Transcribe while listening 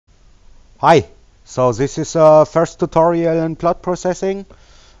Hi, so this is first tutorial in plot processing,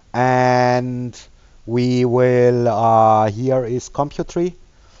 and we will, here is Computree.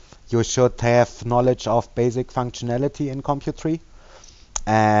 You should have knowledge of basic functionality in Computree,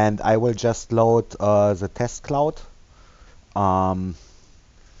 and I will just load the test cloud.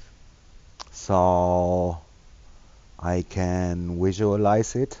 So I can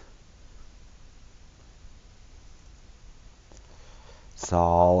visualize it.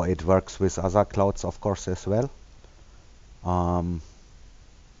 So it works with other clouds, of course, as well.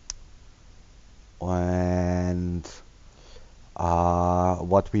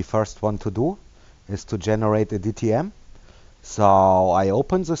 What we first want to do is to generate a DTM. So I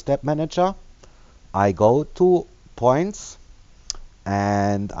open the step manager, I go to points,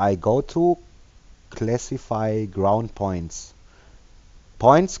 and I go to classify ground points.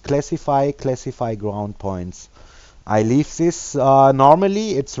 Points, classify ground points. I leave this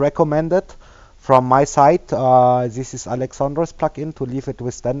normally, it's recommended from my side. This is Alexandre's plugin to leave it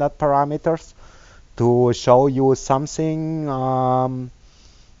with standard parameters. To show you something,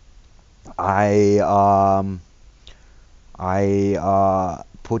 I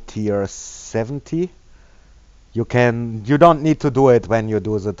put here 70. You don't need to do it when you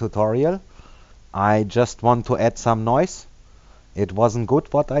do the tutorial. I just want to add some noise. It wasn't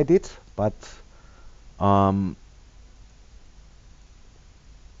good what I did, but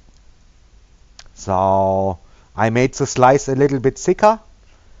so I made the slice a little bit thicker,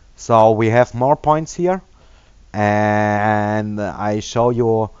 so we have more points here, and I show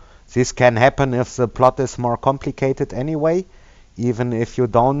you this can happen if the plot is more complicated anyway, even if you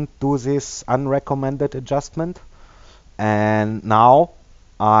don't do this unrecommended adjustment. And now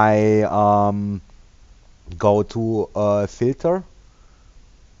I go to filter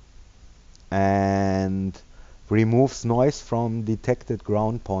and removes noise from detected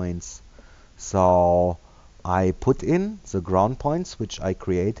ground points. So I put in the ground points which I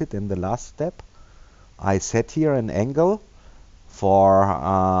created in the last step. I set here an angle for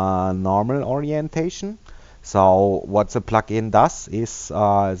normal orientation. So what the plugin does is,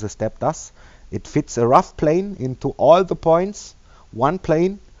 the step does, it fits a rough plane into all the points, one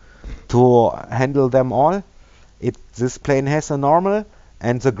plane, to handle them all. This plane has a normal,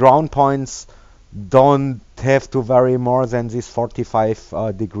 and the ground points don't have to vary more than this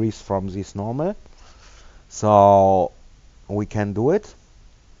 45 degrees from this normal. So we can do it.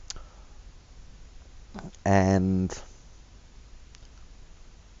 And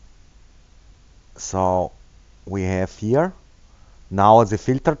so we have here now the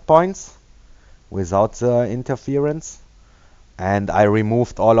filtered points without the interference, and I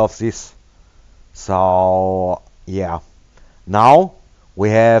removed all of this. So yeah, now we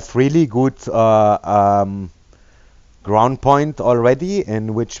have really good ground point already,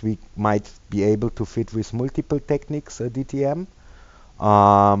 in which we might be able to fit with multiple techniques a DTM.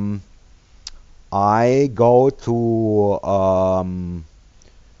 I go to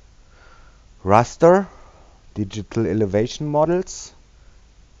raster, digital elevation models,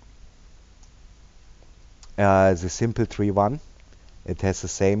 the SimpleTree one. It has the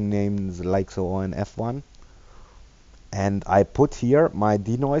same name like the ONF one. And I put here my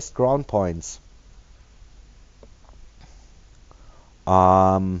denoised ground points.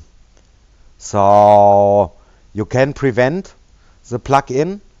 So you can prevent the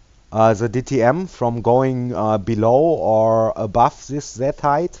plugin, the DTM, from going below or above this Z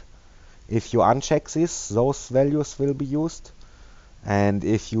height. If you uncheck this, those values will be used. And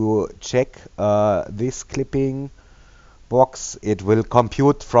if you check this clipping box, it will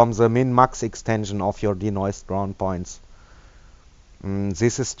compute from the min-max extension of your denoised ground points.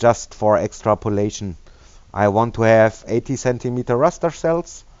 This is just for extrapolation. I want to have 80 centimeter raster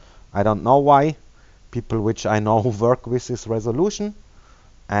cells. I don't know why. People which I know work with this resolution.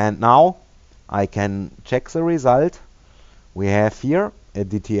 And now I can check the result. We have here a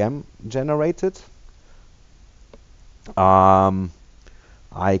DTM generated. I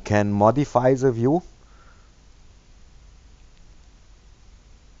can modify the view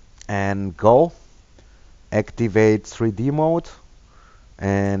and go activate 3D mode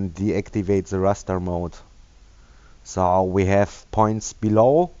and deactivate the raster mode. So we have points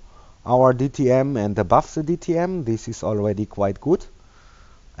below our DTM and above the DTM. This is already quite good.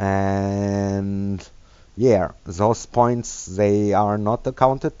 And yeah, those points, they are not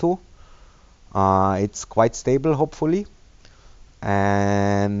accounted to. It's quite stable, hopefully.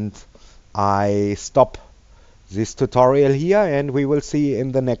 And I stop this tutorial here, and we will see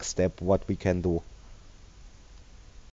in the next step what we can do.